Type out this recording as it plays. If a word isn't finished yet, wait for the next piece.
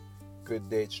Good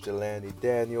day, it's Jelani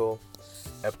Daniel,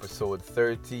 episode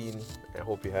 13. I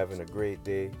hope you're having a great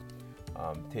day.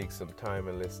 Take some time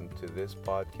and listen to this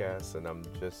podcast. And I'm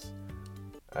just,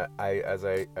 as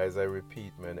I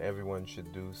repeat, man, everyone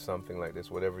should do something like this.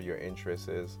 Whatever your interest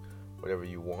is, whatever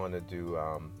you want to do,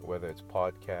 whether it's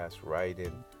podcast,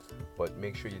 writing, but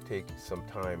make sure you take some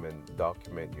time and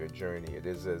document your journey. It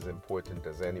is as important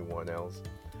as anyone else.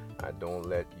 Don't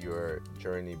let your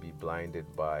journey be blinded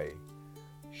by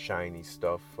shiny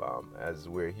stuff. As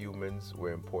we're humans,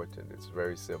 we're important. It's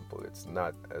very simple. It's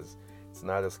not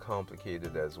as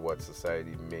complicated as what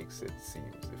society makes it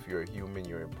seem. If you're a human,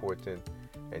 you're important,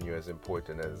 and you're as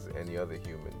important as any other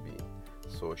human being.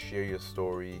 So share your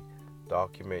story,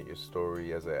 document your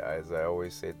story. As I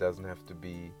always say, it doesn't have to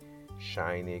be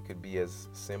shiny. It could be as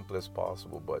simple as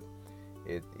possible, but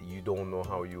you don't know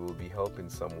how you will be helping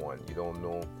someone. You don't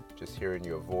know, just hearing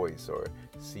your voice or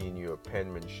seeing your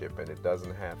penmanship, and it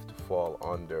doesn't have to fall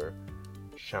under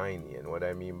shiny. And what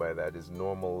I mean by that is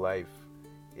normal life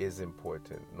is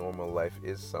important. Normal life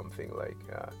is something like,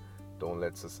 don't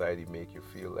let society make you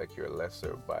feel like you're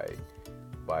lesser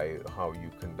by how you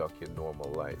conduct your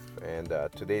normal life. And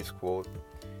today's quote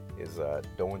is,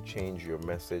 don't change your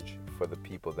message for the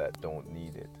people that don't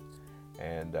need it.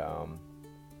 And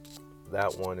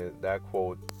that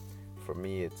quote, for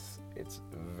me, it's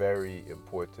very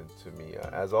important to me,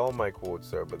 as all my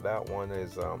quotes are, but that one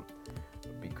is,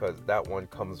 because that one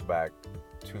comes back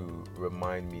to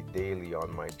remind me daily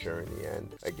on my journey.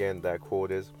 And again, that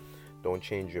quote is, don't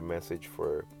change your message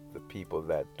for the people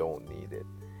that don't need it.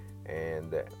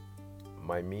 And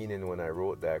my meaning when I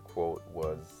wrote that quote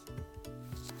was,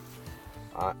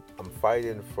 I'm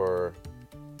fighting for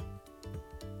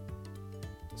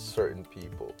certain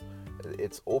people.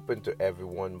 It's open to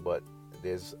everyone, but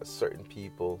there's certain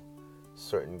people,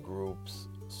 certain groups,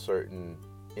 certain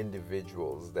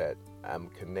individuals that I'm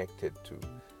connected to,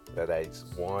 that I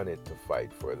wanted to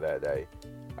fight for, that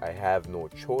I have no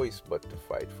choice but to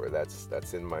fight for.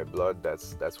 That's in my blood.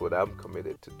 That's what I'm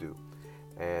committed to do.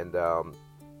 And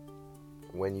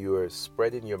when you're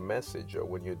spreading your message, or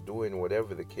when you're doing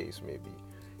whatever the case may be,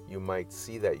 you might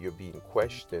see that you're being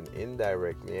questioned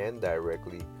indirectly and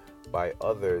directly by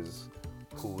others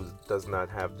who does not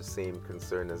have the same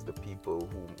concern as the people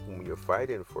whom you're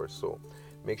fighting for. So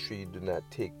make sure you do not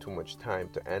take too much time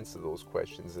to answer those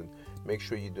questions, and make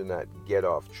sure you do not get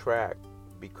off track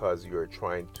because you're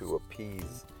trying to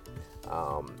appease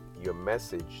your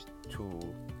message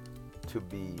to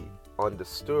be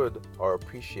understood or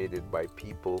appreciated by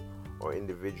people or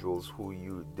individuals who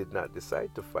you did not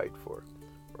decide to fight for,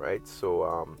 right?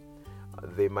 So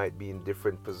they might be in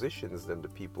different positions than the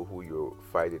people who you're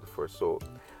fighting for. So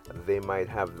they might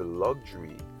have the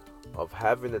luxury of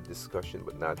having a discussion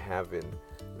but not having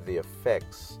the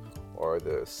effects or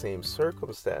the same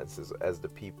circumstances as the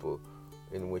people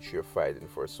in which you're fighting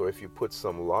for. So if you put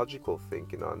some logical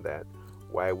thinking on that,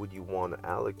 why would you want to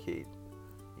allocate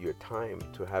your time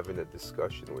to having a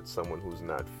discussion with someone who's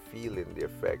not feeling the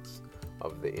effects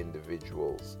of the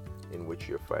individuals in which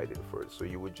you're fighting for? So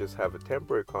you would just have a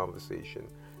temporary conversation,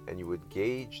 and you would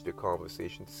gauge the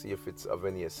conversation to see if it's of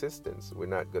any assistance. We're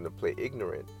not going to play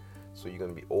ignorant, so you're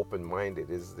going to be open-minded.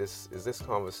 Is this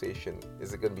conversation,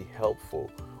 is it going to be helpful,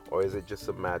 or is it just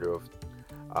a matter of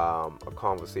a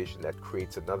conversation that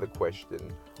creates another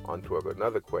question onto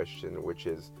another question, which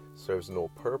serves no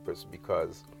purpose?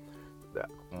 Because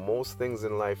most things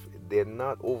in life, they're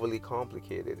not overly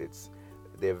complicated.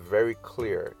 They're very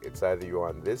clear. It's either you're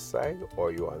on this side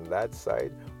or you're on that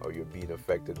side, or you're being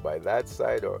affected by that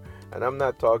side, and I'm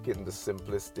not talking the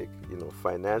simplistic,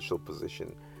 financial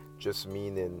position, just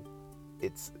meaning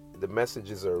the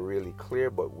messages are really clear,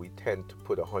 but we tend to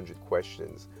put 100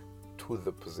 questions to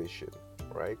the position,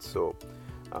 right? So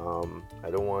I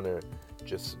don't want to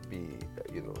just be,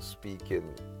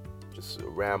 speaking, just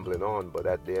rambling on, but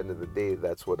at the end of the day,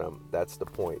 that's the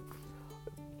point.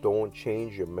 Don't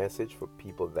change your message for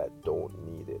people that don't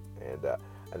need it.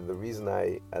 And the reason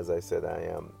as I said, I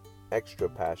am extra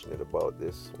passionate about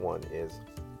this one is,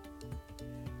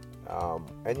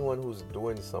 anyone who's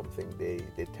doing something,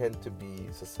 they tend to be,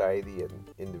 society and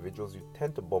individuals, you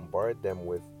tend to bombard them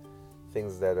with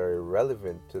things that are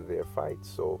irrelevant to their fight.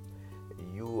 So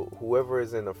whoever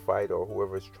is in a fight, or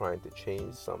whoever is trying to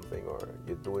change something, or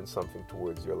you're doing something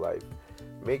towards your life,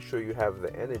 make sure you have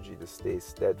the energy to stay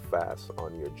steadfast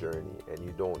on your journey, and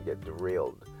you don't get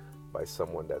derailed by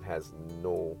someone that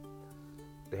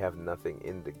they have nothing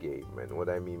in the game. And what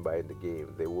I mean by in the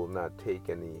game, they will not take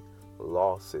any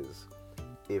losses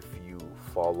if you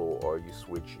follow or you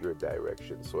switch your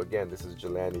direction. So again, this is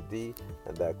Jelani D,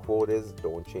 and that quote is,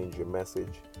 don't change your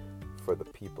message for the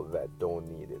people that don't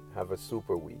need it. Have a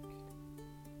super week.